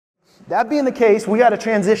That being the case, we got to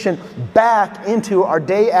transition back into our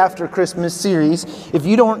Day After Christmas series. If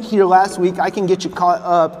you don't hear last week, I can get you caught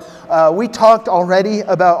up. We talked already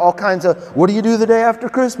about all kinds of, what do you do the day after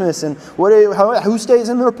Christmas? And who stays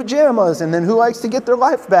in their pajamas? And then who likes to get their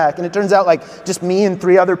life back? And it turns out like just me and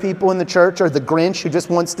 3 other people in the church are the Grinch who just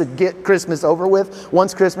wants to get Christmas over with.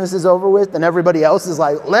 Once Christmas is over with, then everybody else is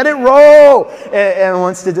like, let it roll! And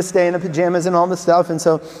wants to just stay in the pajamas and all the stuff. And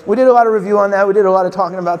so we did a lot of review on that. We did a lot of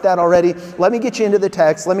talking about that already. Let me get you into the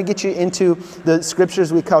text. Let me get you into the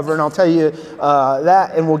scriptures we cover, and I'll tell you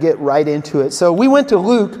that, and we'll get right into it. So we went to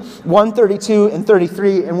Luke 1:32 and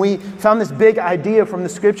 33, and we found this big idea from the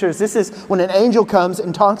scriptures. This is when an angel comes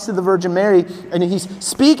and talks to the Virgin Mary, and he's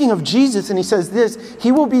speaking of Jesus, and he says this: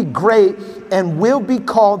 he will be great and will be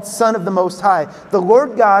called Son of the Most High. The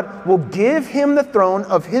Lord God will give him the throne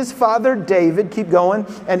of his father David, keep going,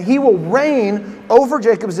 and he will reign over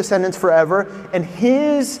Jacob's descendants forever, and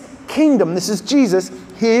his kingdom, this is Jesus,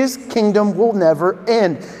 his kingdom will never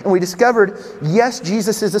end. And we discovered, yes,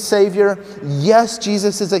 Jesus is a Savior. Yes,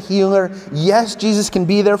 Jesus is a healer. Yes, Jesus can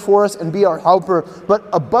be there for us and be our helper. But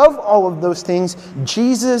above all of those things,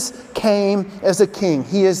 Jesus came as a king.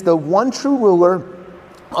 He is the one true ruler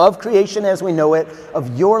of creation as we know it,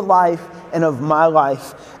 of your life and of my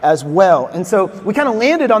life as well. And so we kind of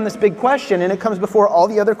landed on this big question, and it comes before all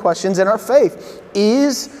the other questions in our faith.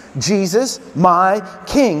 Is Jesus my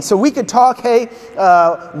king? So we could talk, hey,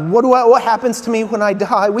 what happens to me when I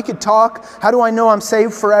die? We could talk, how do I know I'm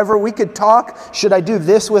saved forever? We could talk, should I do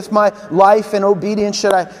this with my life and obedience?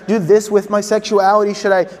 Should I do this with my sexuality?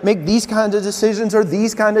 Should I make these kinds of decisions or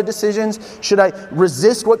these kind of decisions? Should I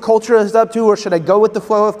resist what culture is up to, or should I go with the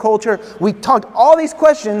flow of culture? We talked all these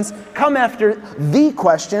questions come after the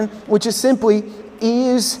question, which is simply,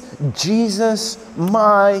 is Jesus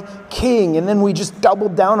my king? And then we just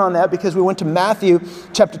doubled down on that because we went to Matthew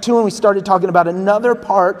chapter 2 and we started talking about another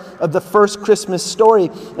part of the first Christmas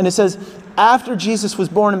story. And it says, after Jesus was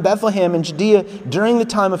born in Bethlehem in Judea during the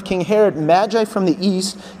time of King Herod, Magi from the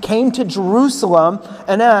east came to Jerusalem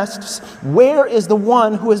and asked, where is the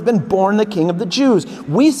one who has been born the King of the Jews?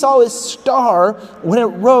 We saw his star when it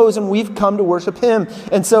rose and we've come to worship him.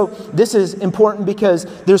 And so this is important because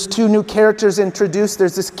there's 2 new characters introduced.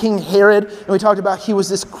 There's this King Herod, and we talked about he was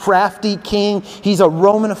this crafty king. He's a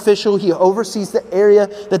Roman official. He oversees the area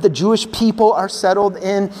that the Jewish people are settled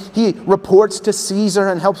in. He reports to Caesar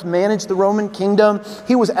and helps manage the Roman kingdom.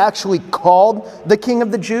 He was actually called the King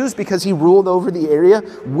of the Jews because he ruled over the area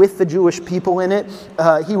with the Jewish people in it.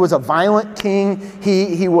 He was a violent king.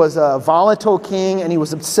 He was a volatile king, and he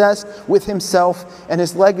was obsessed with himself and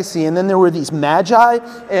his legacy. And then there were these Magi,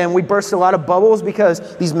 and we burst a lot of bubbles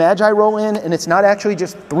because these Magi roll in, and it's not actually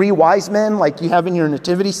just 3 wise men like you have in your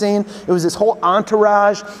nativity scene. It was this whole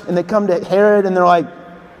entourage, and they come to Herod, and they're like,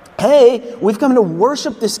 hey, we've come to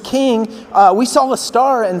worship this king. We saw a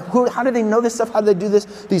star, and how did they know this stuff? How did they do this?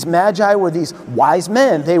 These Magi were these wise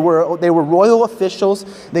men. They were royal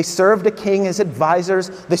officials. They served a king as advisors.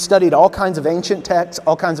 They studied all kinds of ancient texts,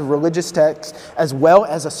 all kinds of religious texts, as well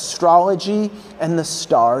as astrology and the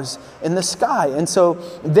stars in the sky. And so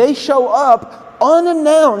they show up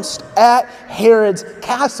unannounced at Herod's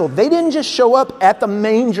castle. They didn't just show up at the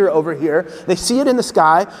manger over here. They see it in the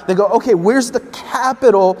sky. They go, okay, where's the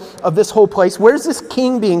capital of this whole place? Where's this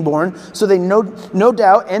king being born? So they no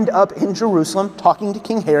doubt end up in Jerusalem talking to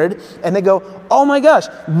King Herod, and they go, oh my gosh,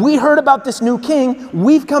 we heard about this new king.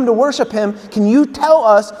 We've come to worship him. Can you tell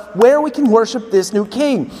us where we can worship this new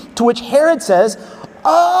king? To which Herod says,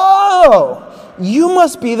 oh, you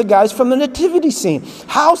must be the guys from the nativity scene.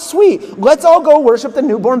 How sweet. Let's all go worship the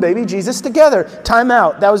newborn baby Jesus together. Time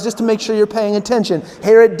out. That was just to make sure you're paying attention.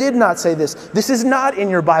 Herod did not say this. This is not in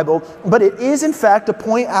your Bible, but it is in fact to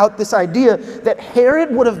point out this idea that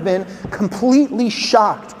Herod would have been completely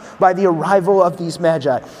shocked by the arrival of these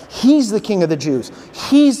Magi. He's the King of the Jews.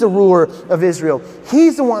 He's the ruler of Israel.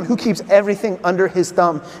 He's the one who keeps everything under his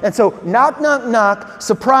thumb. And so knock, knock, knock,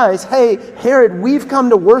 surprise, hey, Herod, we've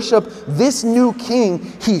come to worship this new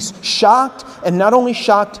king. He's shocked, and not only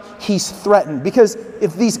shocked, he's threatened. Because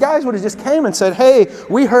if these guys would have just came and said, hey,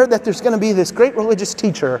 we heard that there's going to be this great religious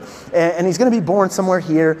teacher, and he's going to be born somewhere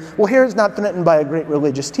here. Well, Herod's not threatened by a great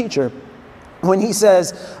religious teacher. When he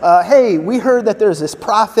says, hey, we heard that there's this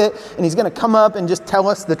prophet, and he's going to come up and just tell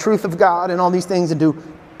us the truth of God and all these things and do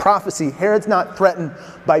prophecy. Herod's not threatened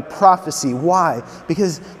by prophecy. Why?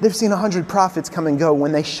 Because they've seen 100 prophets come and go.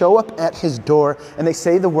 When they show up at his door and they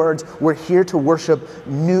say the words, we're here to worship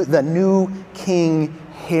the new king,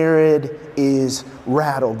 Herod is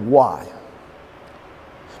rattled. Why?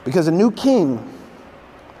 Because a new king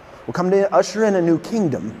will come to usher in a new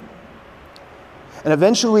kingdom. And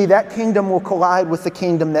eventually that kingdom will collide with the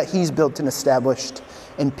kingdom that he's built and established.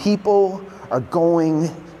 And people are going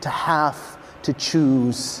to have to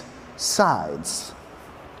choose sides.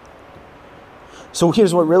 So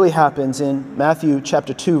here's what really happens in Matthew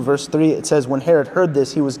chapter 2, verse 3. It says, when Herod heard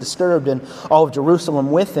this, he was disturbed, and all of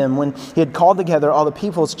Jerusalem with him. When he had called together all the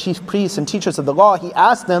people's chief priests and teachers of the law, he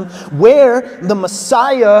asked them where the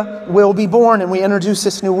Messiah will be born. And we introduce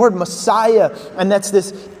this new word, Messiah, and that's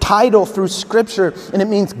this title through Scripture, and it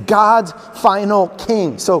means God's final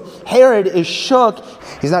king. So Herod is shook.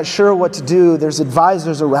 He's not sure what to do. There's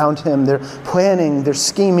advisors around him. They're planning, they're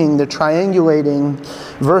scheming, they're triangulating.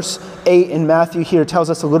 Verse 8 in Matthew here tells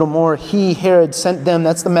us a little more. He, Herod, sent them,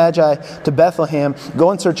 that's the Magi, to Bethlehem. Go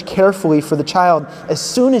and search carefully for the child. As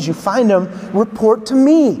soon as you find him, report to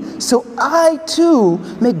me, so I too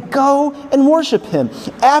may go and worship him.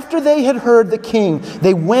 After they had heard the king,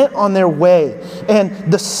 they went on their way.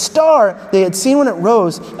 And the star they had seen when it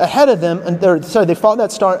rose ahead of them, they followed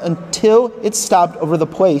that star until it stopped over the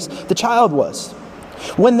place the child was.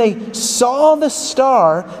 When they saw the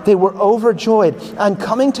star, they were overjoyed. On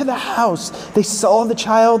coming to the house, they saw the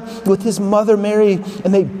child with his mother Mary,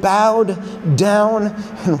 and they bowed down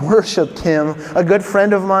and worshiped him. A good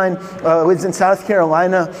friend of mine lives in South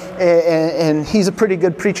Carolina, and he's a pretty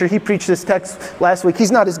good preacher. He preached this text last week. He's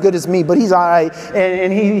not as good as me, but he's all right.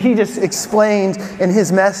 And he just explained in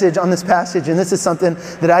his message on this passage, and this is something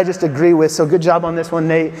that I just agree with. So good job on this one,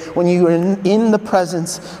 Nate. When you are in the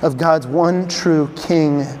presence of God's one true King,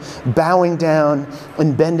 bowing down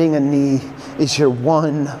and bending a knee is your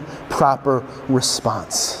one proper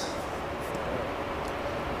response.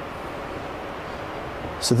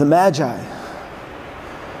 So the Magi,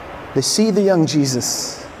 they see the young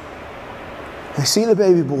Jesus. They see the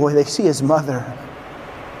baby boy. They see his mother.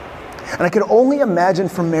 And I could only imagine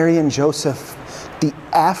for Mary and Joseph the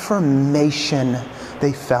affirmation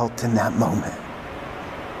they felt in that moment.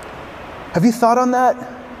 Have you thought on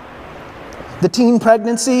that? The teen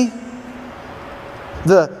pregnancy,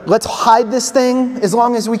 the let's hide this thing as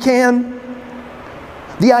long as we can.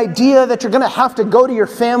 The idea that you're going to have to go to your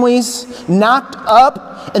families knocked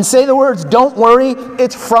up and say the words, don't worry,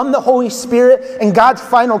 it's from the Holy Spirit and God's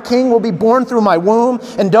final king will be born through my womb.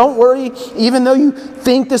 And don't worry, even though you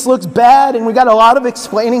think this looks bad and we got a lot of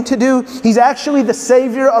explaining to do, he's actually the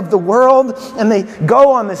Savior of the world. And they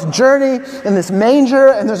go on this journey in this manger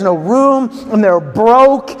and there's no room and they're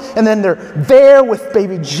broke. And then they're there with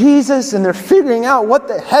baby Jesus and they're figuring out what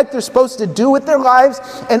the heck they're supposed to do with their lives.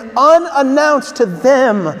 And unannounced to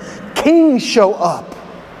them, kings show up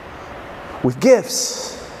with gifts.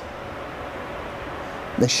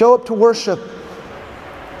 They show up to worship.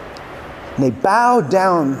 And they bow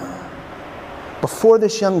down before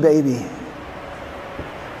this young baby.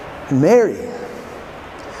 And Mary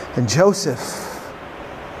and Joseph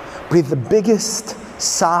breathe the biggest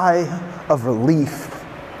sigh of relief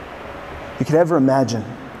you could ever imagine.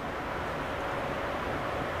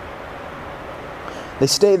 They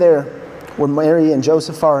stay there where Mary and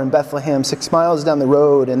Joseph are in Bethlehem, 6 miles down the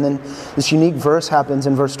road. And then this unique verse happens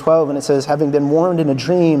in verse 12, and it says, having been warned in a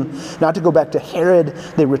dream not to go back to Herod,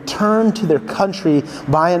 they returned to their country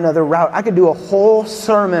by another route. I could do a whole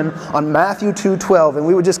sermon on Matthew 2:12, and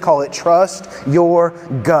we would just call it Trust Your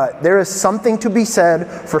Gut. There is something to be said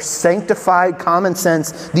for sanctified common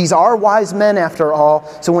sense. These are wise men after all.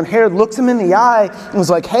 So when Herod looks him in the eye and was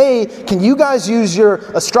like, hey, can you guys use your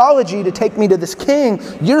astrology to take me to this king?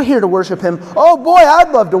 You're here to worship him. Oh boy,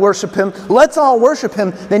 I'd love to worship him. Let's all worship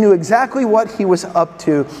him. They knew exactly what he was up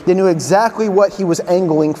to. They knew exactly what he was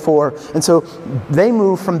angling for. And so they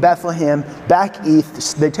move from Bethlehem back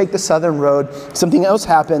east. They take the southern road. Something else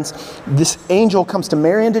happens. This angel comes to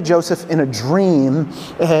Mary and to Joseph in a dream,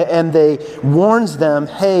 and they warns them,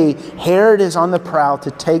 hey, Herod is on the prowl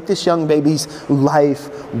to take this young baby's life.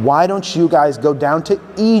 Why don't you guys go down to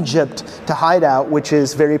Egypt to hide out, which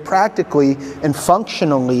is very practically and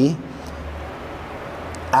functionally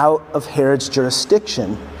out of Herod's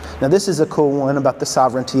jurisdiction. Now this is a cool one about the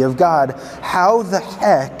sovereignty of God. How the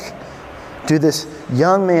heck do this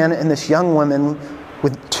young man and this young woman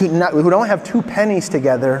who don't have 2 pennies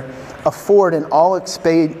together afford an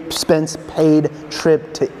all-expense paid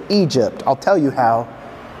trip to Egypt? I'll tell you how.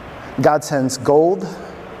 God sends gold,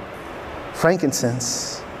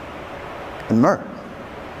 frankincense, and myrrh.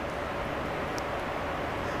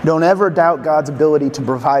 Don't ever doubt God's ability to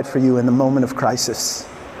provide for you in the moment of crisis,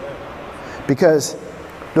 because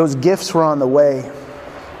those gifts were on the way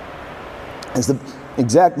as the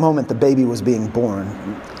exact moment the baby was being born.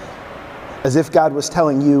 As if God was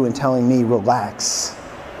telling you and telling me, relax,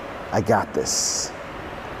 I got this.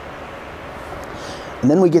 And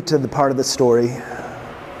then we get to the part of the story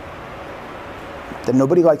that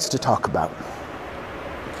nobody likes to talk about.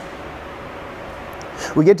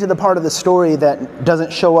 We get to the part of the story that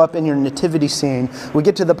doesn't show up in your nativity scene. We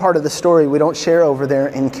get to the part of the story we don't share over there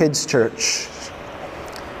in kids' church.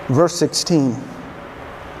 Verse 16.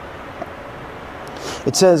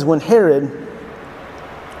 It says, when Herod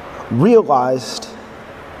realized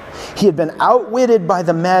he had been outwitted by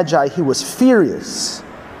the Magi, he was furious.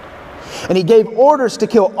 And he gave orders to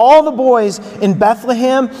kill all the boys in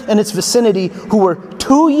Bethlehem and its vicinity who were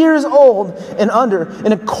 2 years old and under,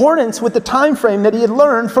 in accordance with the time frame that he had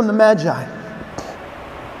learned from the Magi.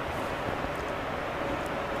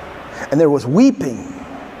 And there was weeping.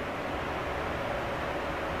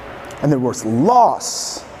 And there was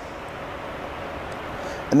loss.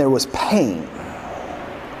 And there was pain.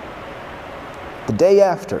 The day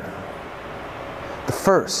after, the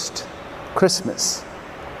first Christmas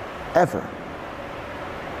ever.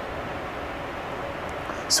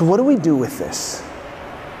 So what do we do with this?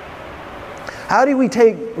 How do we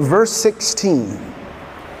take verse 16,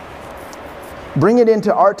 bring it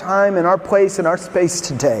into our time and our place and our space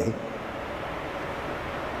today,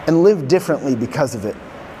 and live differently because of it?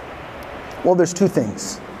 Well, there's two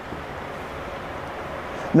things.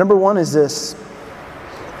 Number one is this: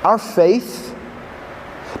 our faith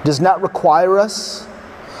does not require us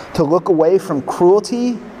to look away from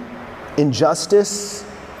cruelty, injustice,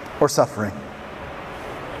 or suffering.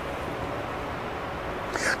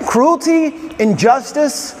 Cruelty,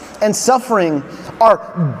 injustice, and suffering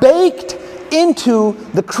are baked into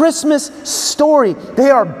the Christmas story. They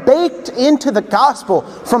are baked into the gospel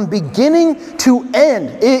from beginning to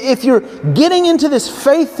end. If you're getting into this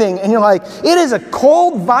faith thing and you're like, it is a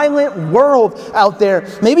cold, violent world out there,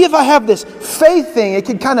 maybe if I have this faith thing, it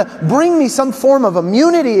could kind of bring me some form of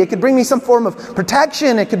immunity. It could bring me some form of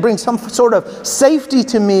protection. It could bring some sort of safety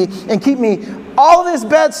to me and keep me all this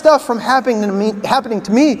bad stuff from happening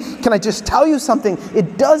to me. Can I just tell you something?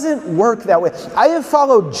 It doesn't work that way. I have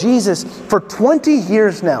followed Jesus for 20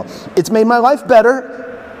 years now. It's made my life better.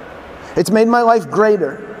 It's made my life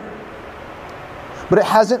greater. But it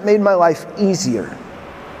hasn't made my life easier.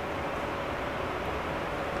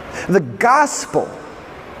 The gospel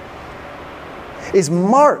is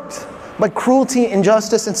marked by cruelty,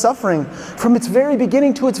 injustice, and suffering from its very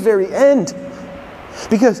beginning to its very end.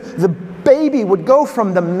 Because the baby would go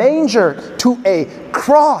from the manger to a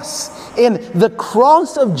cross. And the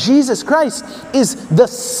cross of Jesus Christ is the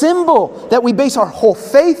symbol that we base our whole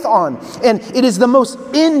faith on. And it is the most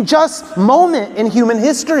unjust moment in human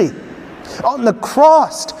history. On the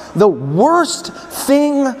cross, the worst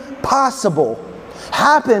thing possible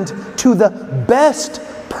happened to the best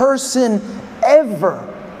person ever.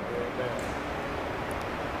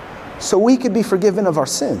 So we could be forgiven of our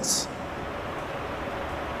sins.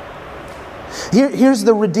 Here's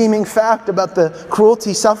the redeeming fact about the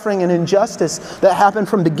cruelty, suffering, and injustice that happened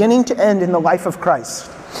from beginning to end in the life of Christ.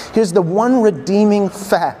 Here's the one redeeming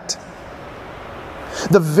fact.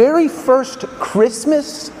 The very first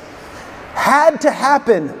Christmas had to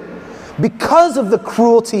happen because of the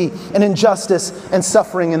cruelty and injustice and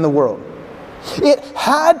suffering in the world. It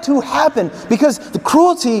had to happen because the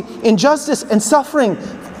cruelty, injustice, and suffering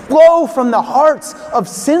flow from the hearts of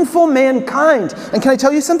sinful mankind. And can I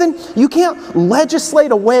tell you something? You can't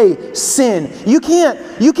legislate away sin. You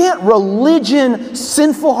can't religion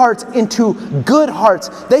sinful hearts into good hearts.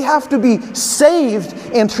 They have to be saved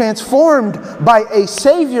and transformed by a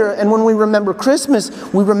Savior. And when we remember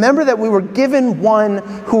Christmas, we remember that we were given one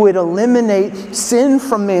who would eliminate sin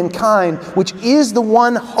from mankind, which is the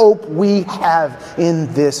one hope we have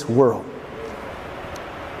in this world.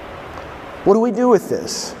 What do we do with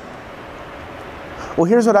this? Well,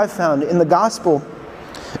 here's what I've found. In the gospel,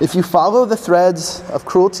 if you follow the threads of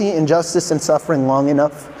cruelty, injustice, and suffering long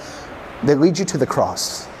enough, they lead you to the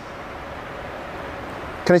cross.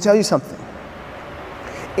 Can I tell you something?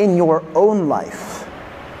 In your own life,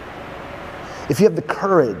 if you have the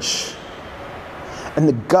courage and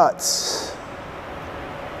the guts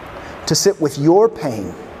to sit with your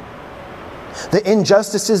pain, the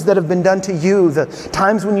injustices that have been done to you, the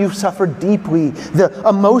times when you've suffered deeply, the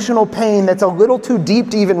emotional pain that's a little too deep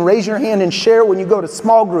to even raise your hand and share when you go to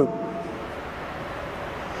small group.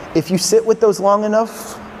 If you sit with those long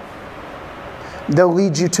enough, they'll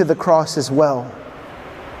lead you to the cross as well.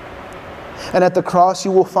 And at the cross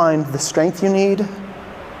you will find the strength you need,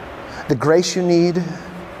 the grace you need,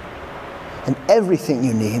 and everything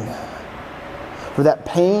you need for that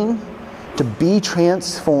pain to be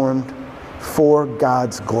transformed for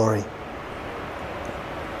God's glory.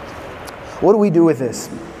 What do we do with this?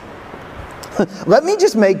 Let me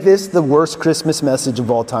just make this the worst Christmas message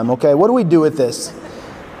of all time, okay? What do we do with this?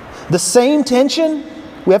 The same tension,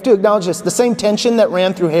 we have to acknowledge this, the same tension that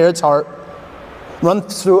ran through Herod's heart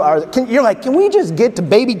runs through our... You're like, can we just get to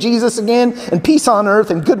baby Jesus again and peace on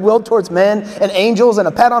earth and goodwill towards men and angels and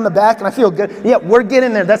a pat on the back and I feel good? Yeah, we're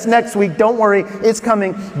getting there. That's next week. Don't worry. It's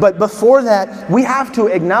coming. But before that, we have to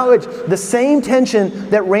acknowledge the same tension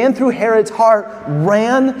that ran through Herod's heart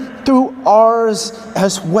ran through ours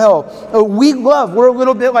as well. We're a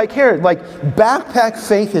little bit like Herod. Like, backpack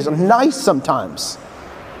faith is nice sometimes.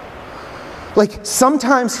 Like,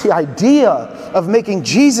 sometimes the idea of making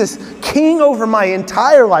Jesus king over my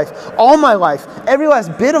entire life, all my life, every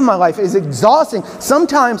last bit of my life is exhausting.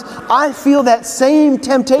 Sometimes I feel that same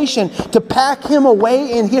temptation to pack him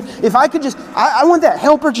away in here. If I could just, I want that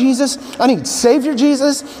helper Jesus. I need Savior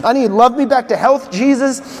Jesus. I need love me back to health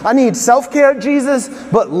Jesus. I need self-care Jesus.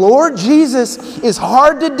 But Lord Jesus is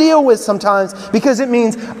hard to deal with sometimes because it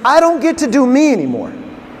means I don't get to do me anymore.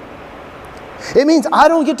 It means I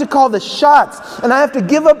don't get to call the shots, and I have to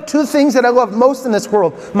give up two things that I love most in this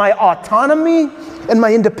world: my autonomy and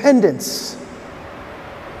my independence.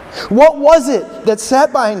 What was it that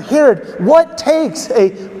sat behind Herod? What takes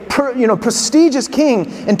a prestigious king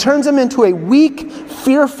and turns him into a weak,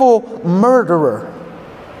 fearful murderer?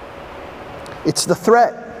 It's the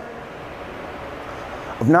threat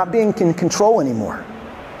of not being in control anymore.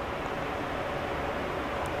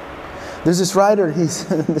 There's this writer, he's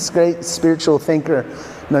this great spiritual thinker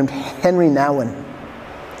named Henry Nouwen.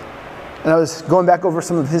 And I was going back over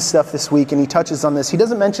some of his stuff this week, and he touches on this. He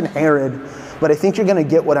doesn't mention Herod, but I think you're going to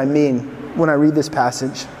get what I mean when I read this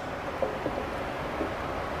passage.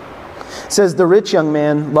 It says, the rich young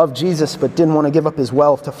man loved Jesus but didn't want to give up his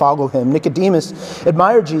wealth to follow him. Nicodemus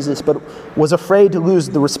admired Jesus but was afraid to lose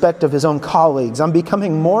the respect of his own colleagues. I'm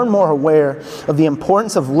becoming more and more aware of the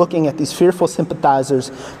importance of looking at these fearful sympathizers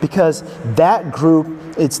because that group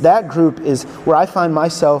is where I find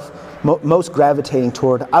myself most gravitating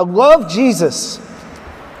toward. I love Jesus,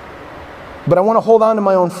 but I want to hold on to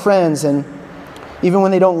my own friends and even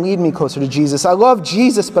when they don't lead me closer to Jesus. I love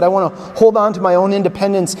Jesus, but I want to hold on to my own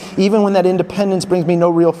independence, even when that independence brings me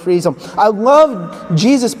no real freedom. I love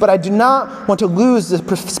Jesus, but I do not want to lose the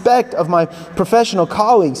respect of my professional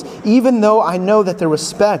colleagues, even though I know that their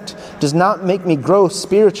respect does not make me grow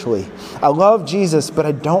spiritually. I love Jesus, but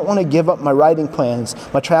I don't want to give up my writing plans,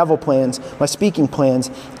 my travel plans, my speaking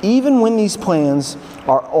plans, even when these plans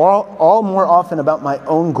are all more often about my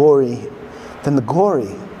own glory than the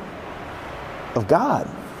glory of God.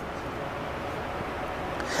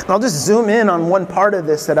 And I'll just zoom in on one part of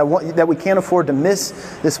this that we can't afford to miss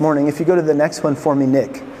this morning. If you go to the next one for me,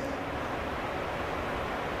 Nick.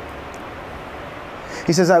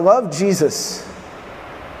 He says, I love Jesus,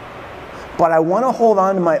 but I want to hold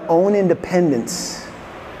on to my own independence,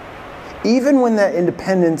 even when that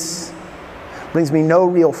independence brings me no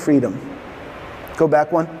real freedom. Go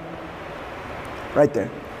back one. Right there.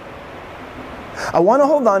 I want to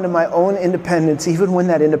hold on to my own independence even when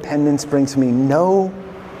that independence brings me no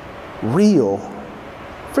real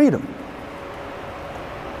freedom.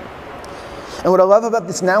 And what I love about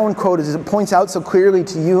this Nouwen quote is it points out so clearly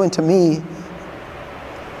to you and to me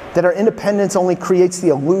that our independence only creates the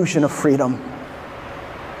illusion of freedom,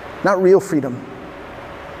 not real freedom.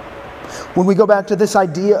 When we go back to this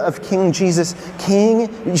idea of King Jesus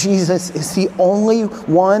is the only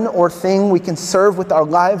one or thing we can serve with our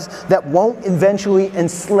lives that won't eventually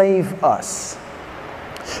enslave us.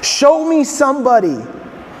 Show me somebody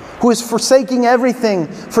who is forsaking everything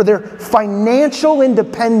for their financial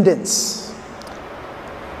independence,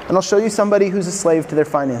 and I'll show you somebody who's a slave to their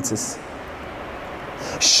finances.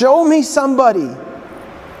 Show me somebody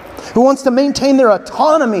who wants to maintain their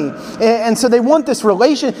autonomy, and so they want this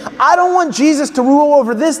relation. I don't want Jesus to rule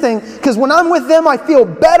over this thing, because when I'm with them, I feel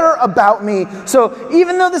better about me. So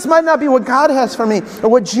even though this might not be what God has for me, or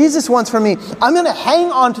what Jesus wants for me, I'm going to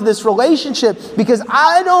hang on to this relationship, because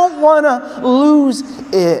I don't want to lose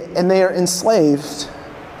it. And they are enslaved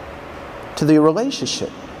to the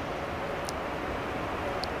relationship.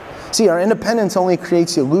 See, our independence only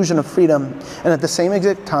creates the illusion of freedom, and at the same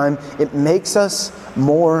exact time, it makes us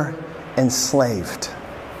more enslaved.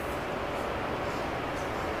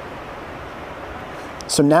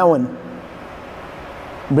 So Nouwen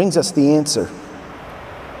brings us the answer.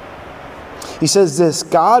 He says this: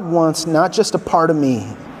 God wants not just a part of me,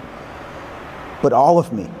 but all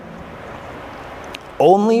of me.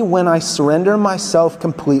 Only when I surrender myself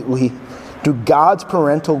completely through God's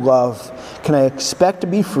parental love can I expect to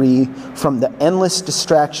be free from the endless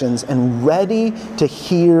distractions and ready to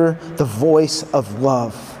hear the voice of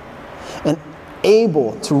love. And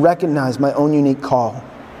able to recognize my own unique call.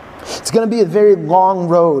 It's going to be a very long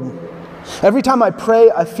road. Every time I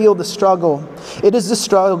pray, I feel the struggle. It is the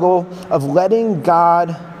struggle of letting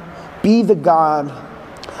God be the God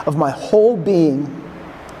of my whole being.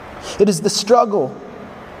 It is the struggle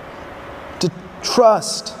to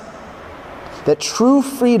trust that true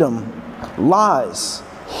freedom lies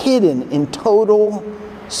hidden in total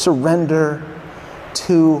surrender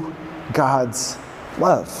to God's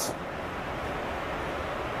love.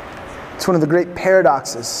 It's one of the great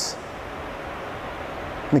paradoxes.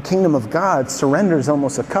 In the kingdom of God, surrender is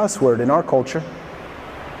almost a cuss word in our culture.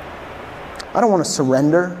 I don't want to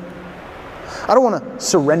surrender. I don't want to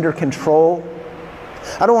surrender control.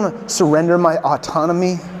 I don't want to surrender my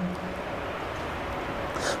autonomy.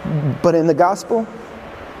 But in the gospel,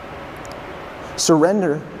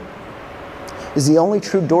 surrender is the only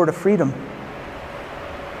true door to freedom.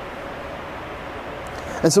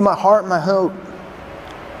 And so my heart and my hope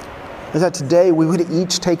is that today we would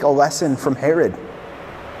each take a lesson from Herod.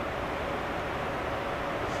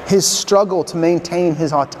 His struggle to maintain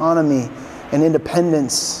his autonomy and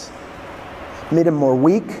independence made him more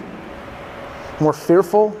weak, more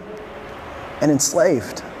fearful, and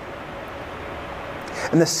enslaved.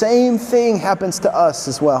 And the same thing happens to us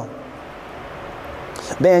as well.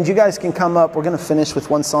 Band, you guys can come up. We're going to finish with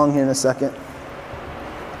one song here in a second.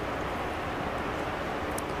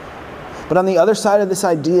 But on the other side of this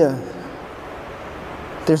idea,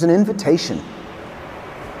 there's an invitation.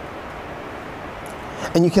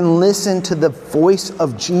 And you can listen to the voice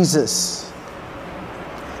of Jesus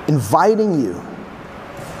inviting you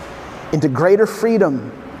into greater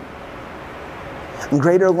freedom and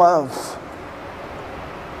greater love.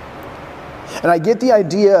 And I get the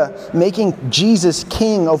idea making Jesus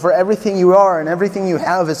king over everything you are and everything you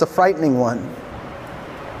have is a frightening one.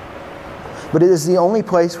 But it is the only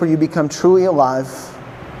place where you become truly alive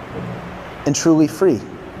and truly free.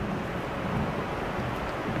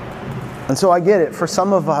 And so I get it. For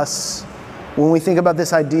some of us, when we think about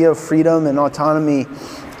this idea of freedom and autonomy,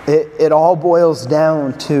 it all boils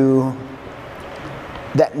down to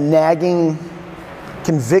that nagging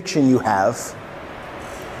conviction you have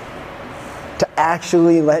to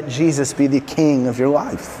actually let Jesus be the king of your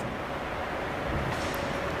life.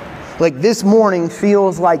 Like this morning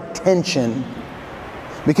feels like tension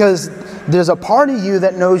because there's a part of you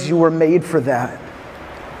that knows you were made for that.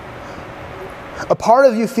 A part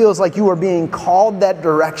of you feels like you are being called that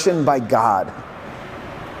direction by God.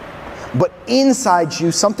 But inside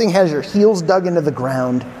you, something has your heels dug into the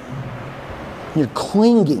ground. You're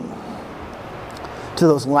clinging to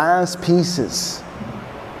those last pieces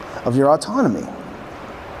of your autonomy.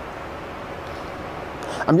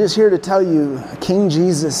 I'm just here to tell you, King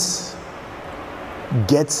Jesus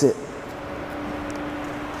gets it.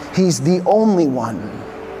 He's the only one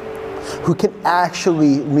who can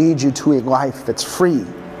actually lead you to a life that's free.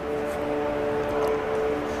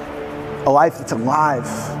 A life that's alive.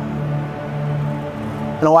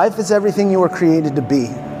 And a life that's everything you were created to be.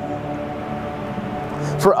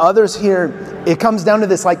 For others here, it comes down to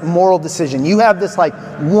this like moral decision. You have this like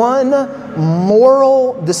one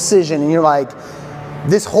moral decision and you're like,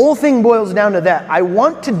 this whole thing boils down to that. I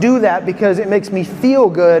want to do that because it makes me feel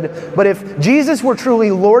good, but if Jesus were truly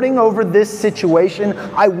lording over this situation,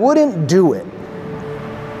 I wouldn't do it.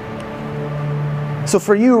 So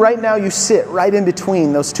for you right now, you sit right in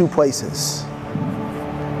between those two places.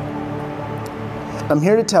 I'm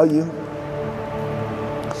here to tell you,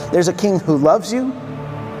 there's a king who loves you,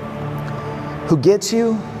 who gets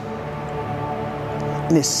you,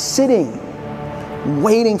 and is sitting,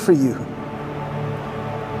 waiting for you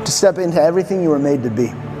to step into everything you were made to be.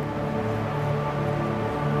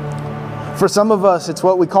 For some of us, it's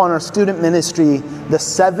what we call in our student ministry, the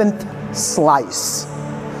seventh slice.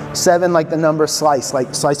 7 like the number slice,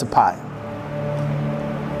 like slice of pie.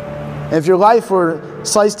 And if your life were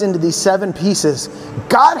sliced into these 7 pieces,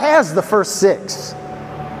 God has the first 6.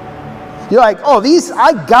 You're like, oh,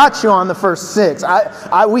 I got you on the first 6.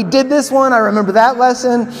 We did this one. I remember that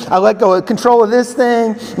lesson. I let go of control of this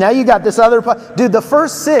thing. Now you got this other. Dude, the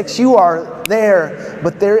first 6, you are there.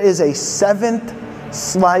 But there is a 7th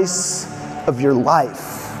slice of your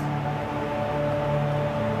life.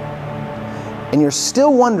 And you're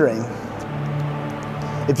still wondering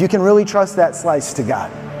if you can really trust that slice to God.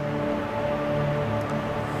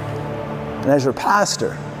 And as your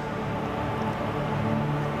pastor,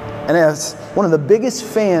 and as one of the biggest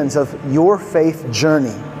fans of your faith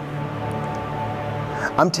journey,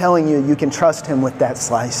 I'm telling you, you can trust Him with that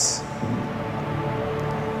slice.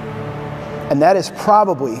 And that is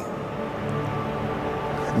probably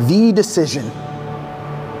the decision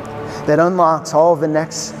that unlocks all of the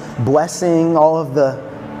next blessing, all of the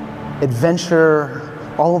adventure,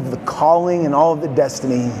 all of the calling, and all of the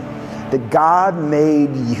destiny that God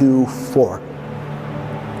made you for.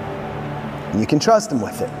 And you can trust Him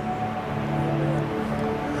with it.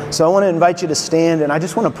 So I want to invite you to stand, and I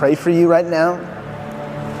just want to pray for you right now.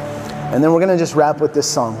 And then we're going to just wrap with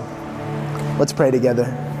this song. Let's pray together.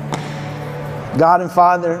 God and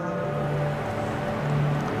Father,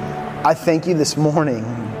 I thank you this morning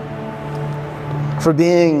for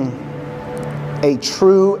being a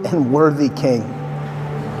true and worthy King.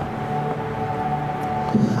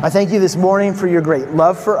 I thank you this morning for your great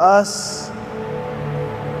love for us,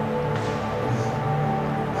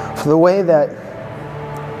 for the way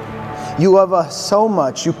that you love us so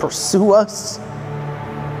much. You pursue us,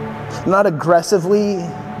 not aggressively,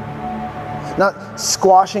 not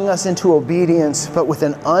squashing us into obedience, but with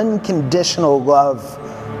an unconditional love.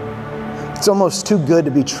 It's almost too good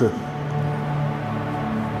to be true.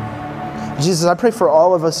 Jesus, I pray for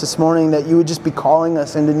all of us this morning that you would just be calling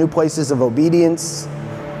us into new places of obedience,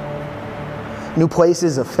 new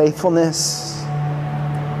places of faithfulness.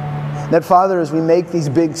 That, Father, as we make these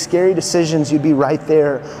big, scary decisions, you'd be right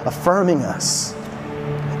there affirming us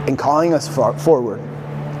and calling us forward.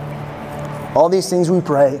 All these things we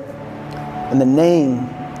pray in the name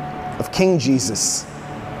of King Jesus.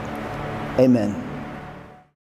 Amen.